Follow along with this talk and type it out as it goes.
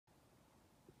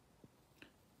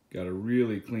Got a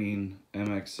really clean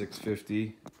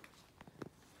MX650.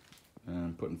 And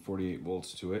I'm putting 48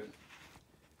 volts to it.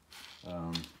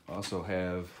 Also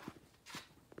have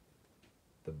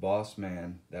the Boss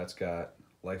Man, that's got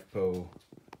LiFePO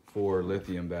 4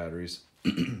 lithium batteries.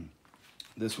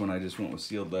 This one I just went with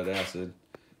sealed lead acid.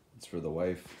 It's for the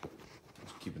wife,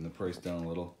 just keeping the price down a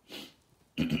little.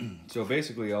 So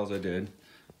basically all I did,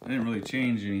 I didn't really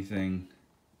change anything.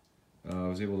 I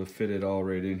was able to fit it all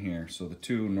right in here. So the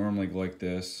two normally go like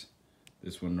this.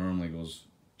 This one normally goes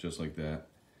just like that.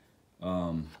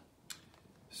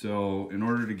 So in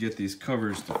order to get these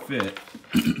covers to fit,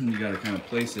 you got to kind of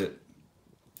place it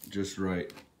just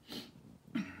right.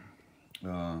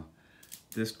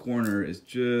 This corner is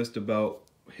just about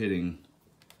hitting,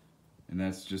 and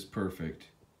that's just perfect.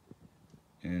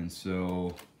 And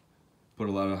so put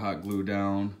a lot of hot glue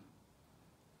down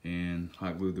and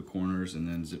hot glued the corners and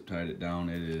then zip tied it down.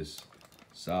 It is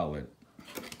solid.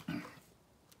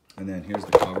 And then here's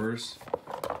the covers.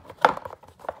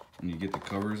 When you get the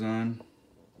covers on,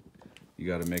 you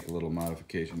got to make a little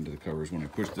modification to the covers. When I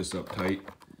push this up tight,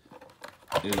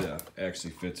 it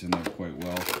actually fits in there quite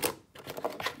well.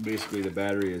 Basically the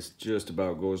battery is just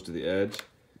about goes to the edge,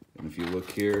 and if you look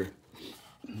here,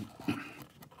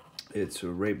 it's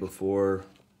right before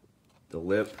the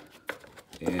lip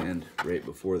and right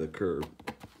before the curb.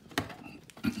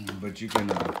 But you can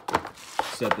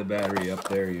set the battery up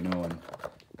there, you know, and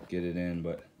get it in,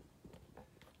 but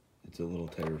it's a little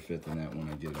tighter fit than that when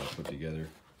I get it all put together.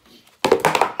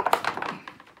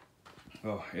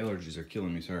 Oh, allergies are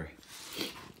killing me, sorry.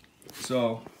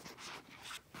 So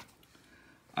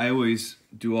I always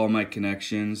do all my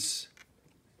connections,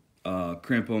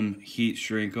 crimp them, heat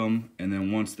shrink them, and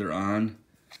then once they're on,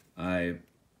 I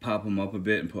pop them up a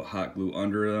bit and put hot glue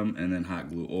under them and then hot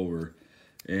glue over.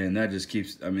 And that just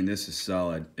keeps, I mean, this is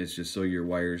solid. It's just so your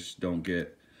wires don't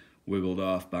get wiggled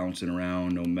off, bouncing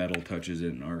around, no metal touches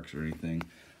it and arcs or anything.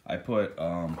 I put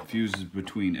fuses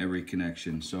between every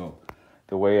connection. So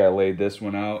the way I laid this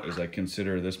one out is I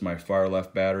consider this my far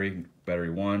left battery, battery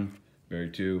 1,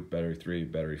 battery 2, battery 3,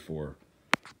 battery 4.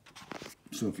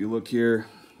 So if you look here,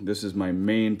 this is my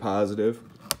main positive.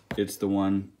 It's the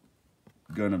one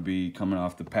gonna be coming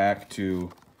off the pack to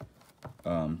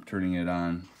turning it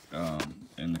on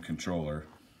in the controller.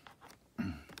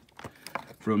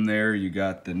 From there you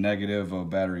got the negative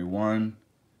of battery 1,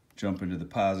 jump into the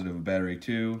positive of battery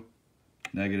 2,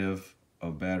 negative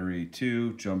of battery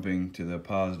 2, jumping to the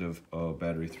positive of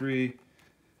battery 3,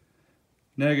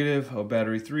 negative of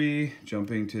battery 3,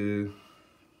 jumping to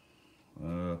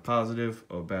positive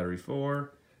of battery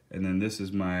 4, and then this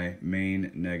is my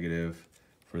main negative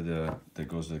for that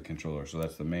goes to the controller. So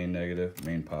that's the main negative,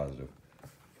 main positive,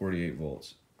 48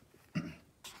 volts.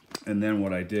 And then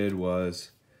what I did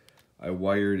was I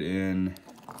wired in,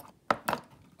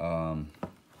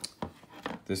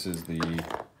 this is the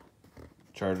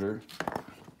charger.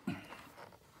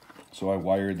 So I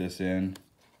wired this in.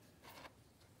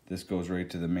 This goes right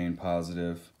to the main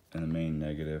positive and the main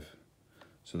negative.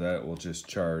 So that will just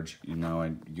charge. You know,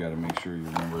 you gotta make sure you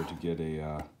remember to get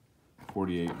a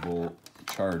 48 volt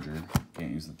charger.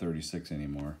 Can't use the 36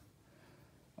 anymore.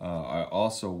 I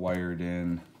also wired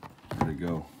in, where'd it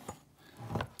go?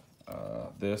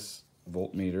 This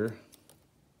voltmeter,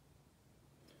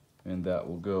 and that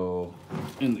will go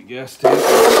in the gas tank,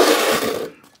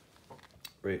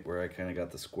 right where I kind of got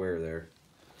the square there,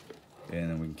 and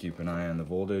then we can keep an eye on the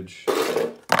voltage.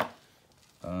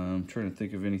 I'm trying to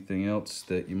think of anything else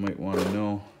that you might want to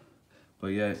know, but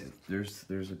yeah,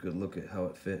 there's a good look at how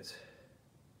it fits,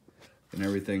 and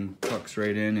everything tucks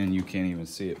right in, and you can't even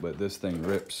see it, but this thing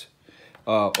rips.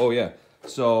 Oh yeah,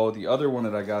 so the other one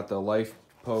that I got the LiFePO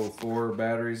 4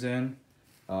 batteries in,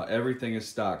 everything is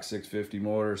stock. 650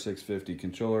 motor, 650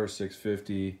 controller,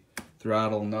 650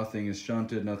 throttle. Nothing is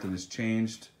shunted, nothing is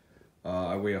changed.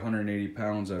 I weigh 180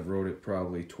 pounds. I've rode it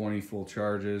probably 20 full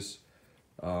charges,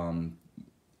 and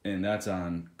that's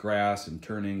on grass and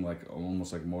turning, like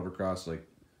almost like motocross, like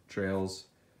trails.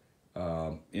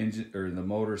 Engine or the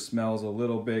motor smells a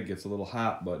little bit, gets a little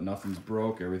hot, but nothing's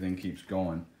broke. Everything keeps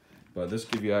going. But this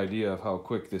gives you an idea of how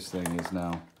quick this thing is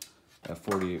now at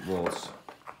 48 volts.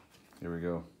 Here we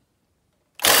go.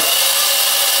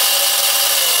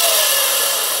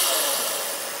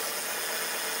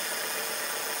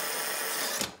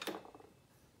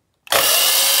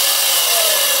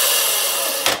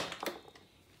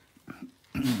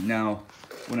 Now,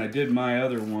 when I did my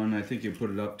other one, I think it put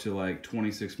it up to like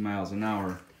 26 miles an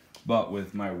hour, but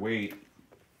with my weight,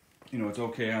 you know, it's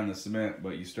okay on the cement,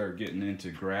 but you start getting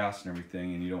into grass and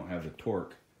everything and you don't have the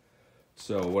torque.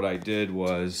 So what I did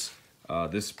was,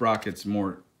 this sprocket's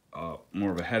more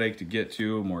more of a headache to get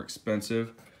to, more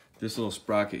expensive. This little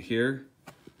sprocket here,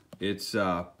 it's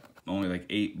only like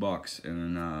 $8,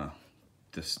 and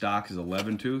the stock is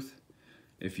 11 tooth.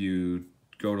 If you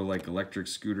go to like electric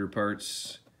scooter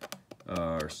parts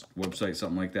or website,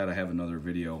 something like that, I have another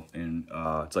video, and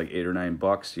it's like $8 or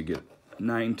 $9. You get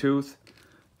 9 tooth,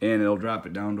 and it'll drop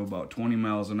it down to about 20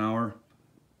 miles an hour,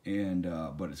 and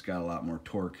but it's got a lot more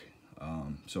torque,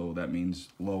 so that means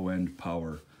low end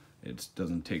power. It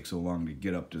doesn't take so long to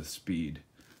get up to the speed,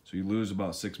 so you lose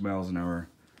about 6 miles an hour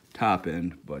top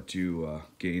end, but you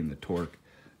gain the torque.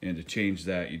 And to change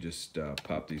that, you just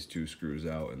pop these 2 screws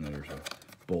out, and then there's a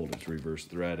bolt. It's reverse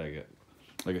thread.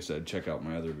 Like I said, check out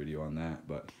my other video on that.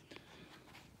 But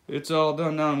it's all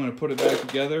done now. I'm going to put it back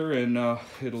together, and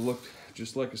it'll look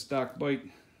just like a stock bike.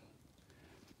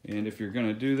 And if you're going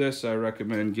to do this, I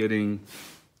recommend getting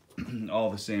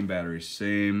all the same batteries,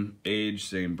 same age,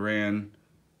 same brand,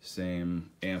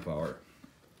 same amp hour.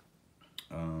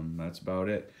 That's about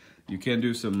it. You can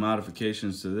do some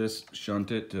modifications to this,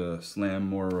 shunt it to slam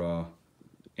more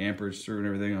amperage through and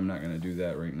everything. I'm not going to do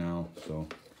that right now, so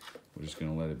we're just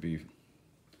going to let it be.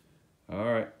 All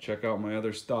right, check out my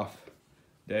other stuff.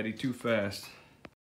 Daddy Too Fast.